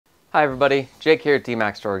Hi everybody, Jake here at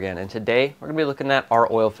DmaxStore again, and today we're going to be looking at our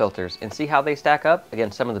oil filters and see how they stack up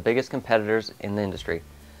against some of the biggest competitors in the industry.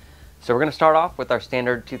 So we're going to start off with our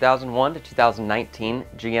standard 2001 to 2019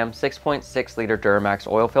 GM 6.6 liter Duramax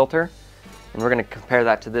oil filter, and we're going to compare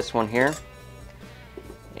that to this one here.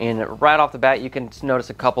 And right off the bat you can notice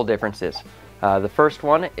a couple differences. The first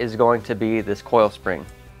one is going to be this coil spring.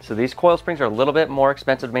 So these coil springs are a little bit more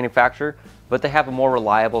expensive to manufacture, but they have a more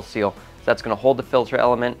reliable seal. So that's going to hold the filter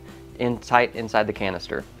element tight inside the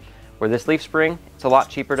canister. Where this leaf spring, it's a lot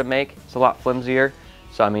cheaper to make, it's a lot flimsier,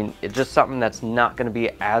 so I mean it's just something that's not going to be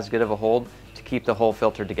as good of a hold to keep the whole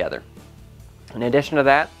filter together. In addition to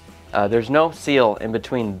that, there's no seal in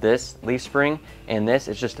between this leaf spring and this.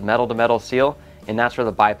 It's just a metal to metal seal, and that's where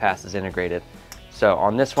the bypass is integrated. So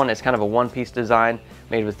on this one it's kind of a one-piece design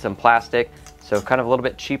made with some plastic, so kind of a little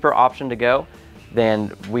bit cheaper option to go.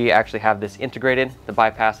 Then we actually have this integrated. The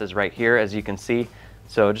bypass is right here, as you can see.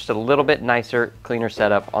 So just a little bit nicer, cleaner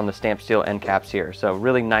setup on the stamped steel end caps here. So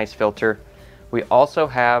really nice filter. We also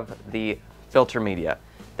have the filter media.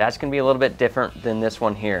 That's going to be a little bit different than this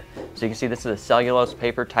one here. So you can see this is a cellulose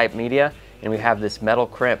paper type media, and we have this metal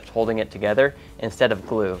crimp holding it together instead of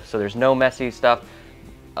glue. So there's no messy stuff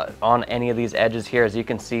on any of these edges here. As you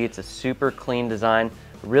can see, it's a super clean design,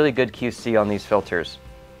 really good QC on these filters.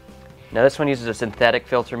 Now this one uses a synthetic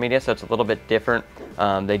filter media, so it's a little bit different.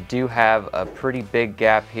 They do have a pretty big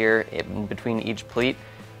gap here in between each pleat,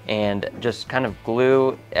 and just kind of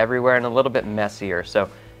glue everywhere and a little bit messier. So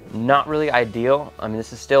not really ideal. I mean,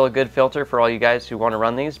 this is still a good filter for all you guys who want to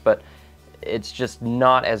run these, but it's just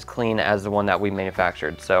not as clean as the one that we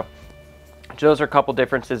manufactured. So those are a couple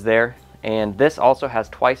differences there. And this also has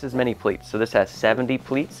twice as many pleats. So this has 70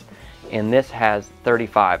 pleats, and this has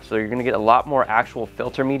 35. So you're going to get a lot more actual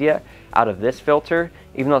filter media out of this filter.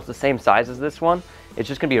 Even though it's the same size as this one, it's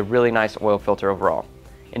just going to be a really nice oil filter overall.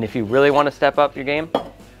 And if you really want to step up your game,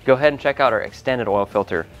 go ahead and check out our extended oil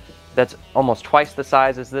filter. That's almost twice the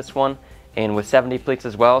size as this one, and with 70 pleats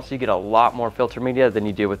as well, so you get a lot more filter media than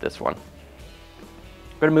you do with this one.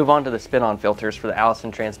 We're going to move on to the spin-on filters for the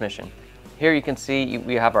Allison transmission. Here you can see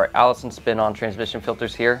we have our Allison spin-on transmission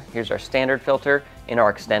filters here. Here's our standard filter and our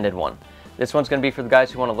extended one. This one's going to be for the guys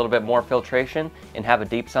who want a little bit more filtration and have a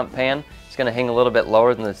deep sump pan. It's going to hang a little bit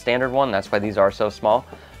lower than the standard one. That's why these are so small.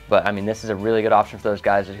 But I mean, this is a really good option for those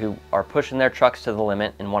guys who are pushing their trucks to the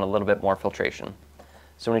limit and want a little bit more filtration.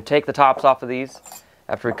 So when you take the tops off of these,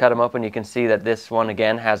 after we cut them open, you can see that this one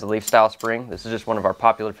again has a leaf style spring. This is just one of our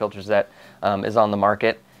popular filters that is on the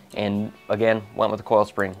market. And again, went with the coil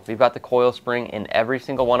spring. We've got the coil spring in every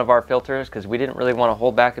single one of our filters because we didn't really want to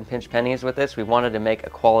hold back and pinch pennies with this. We wanted to make a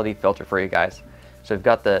quality filter for you guys. So we've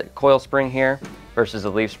got the coil spring here versus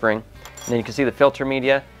the leaf spring. And then you can see the filter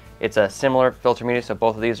media. It's a similar filter media, so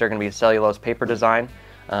both of these are going to be a cellulose paper design.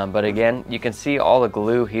 But again, you can see all the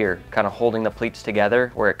glue here kind of holding the pleats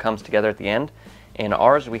together where it comes together at the end. In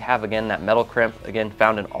ours, we have again that metal crimp, again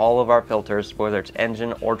found in all of our filters, whether it's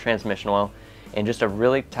engine or transmission oil, and just a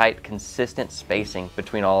really tight, consistent spacing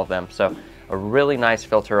between all of them. So a really nice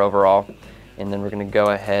filter overall. And then we're going to go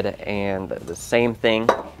ahead and the same thing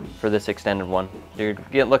for this extended one.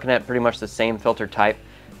 You're looking at pretty much the same filter type.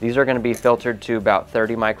 These are going to be filtered to about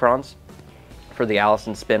 30 microns for the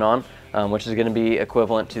Allison spin-on, which is going to be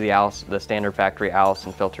equivalent to the standard factory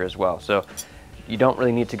Allison filter as well. So you don't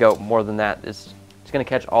really need to go more than that. It's going to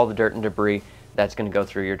catch all the dirt and debris that's going to go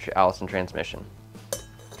through your Allison transmission.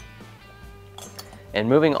 And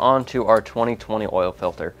moving on to our 2020 oil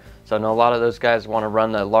filter. So I know a lot of those guys want to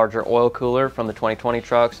run the larger oil cooler from the 2020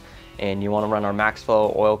 trucks, and you want to run our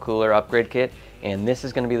MaxFlow oil cooler upgrade kit, and this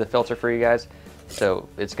is going to be the filter for you guys. So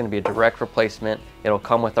it's going to be a direct replacement. It'll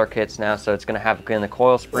come with our kits now, so it's going to have again the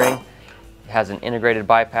coil spring. It has an integrated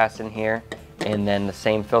bypass in here, and then the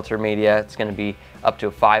same filter media. It's going to be up to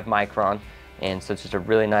a 5 micron, and so it's just a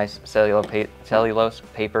really nice cellulose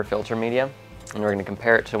paper filter media. And we're going to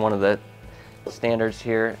compare it to one of the standards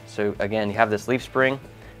here. So again, you have this leaf spring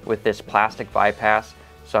with this plastic bypass.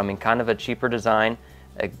 So I mean, kind of a cheaper design.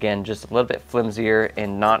 Again, just a little bit flimsier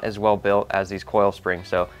and not as well built as these coil springs.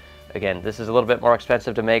 So again, this is a little bit more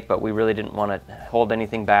expensive to make, but we really didn't want to hold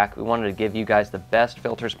anything back. We wanted to give you guys the best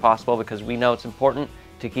filters possible because we know it's important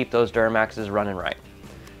to keep those Duramaxes running right.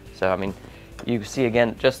 So I mean, you see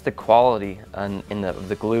again just the quality in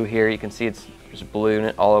the glue here. You can see it's just blue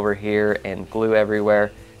all over here and glue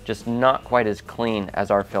everywhere. Just not quite as clean as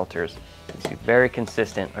our filters. It's very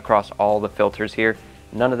consistent across all the filters here.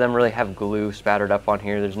 None of them really have glue spattered up on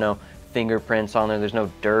here. There's no fingerprints on there. There's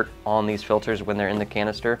no dirt on these filters when they're in the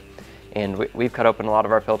canister. And we've cut open a lot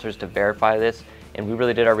of our filters to verify this, and we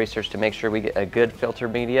really did our research to make sure we get a good filter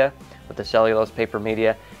media with the cellulose paper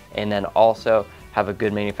media, and then also have a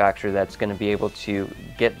good manufacturer that's going to be able to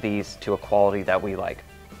get these to a quality that we like.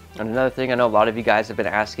 And another thing, I know a lot of you guys have been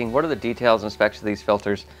asking, what are the details and specs of these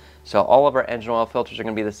filters? So all of our engine oil filters are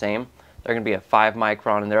going to be the same. They're going to be a 5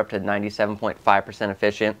 micron and they're up to 97.5%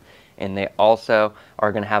 efficient. And they also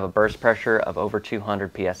are going to have a burst pressure of over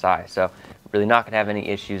 200 psi. So really not going to have any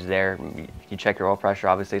issues there. If you check your oil pressure,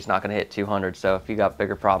 obviously it's not going to hit 200. So if you got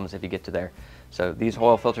bigger problems if you get to there. So these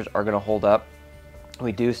oil filters are going to hold up.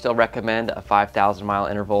 We do still recommend a 5,000 mile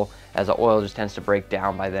interval, as the oil just tends to break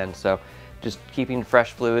down by then. So just keeping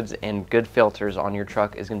fresh fluids and good filters on your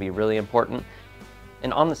truck is going to be really important.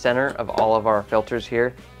 And on the center of all of our filters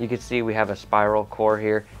here, you can see we have a spiral core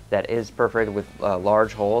here that is perforated with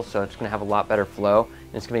large holes, so it's going to have a lot better flow.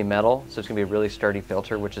 And it's going to be metal, so it's going to be a really sturdy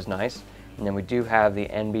filter, which is nice. And then we do have the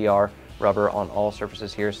NBR rubber on all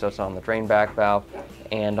surfaces here, so it's on the drain back valve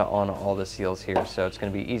and on all the seals here. So it's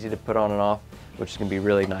going to be easy to put on and off, which is going to be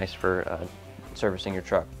really nice for servicing your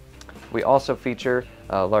truck. We also feature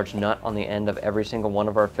a large nut on the end of every single one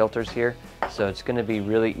of our filters here, so it's going to be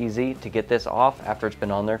really easy to get this off after it's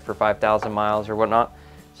been on there for 5,000 miles or whatnot.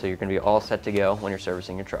 So you're going to be all set to go when you're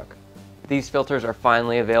servicing your truck. These filters are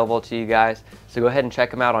finally available to you guys, so go ahead and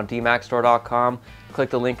check them out on DmaxStore.com. Click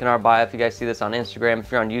the link in our bio if you guys see this on Instagram.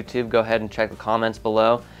 If you're on YouTube, go ahead and check the comments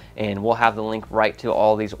below, and we'll have the link right to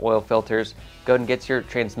all these oil filters. Go ahead and get your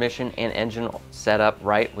transmission and engine set up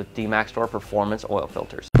right with DmaxStore Performance Oil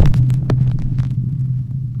Filters.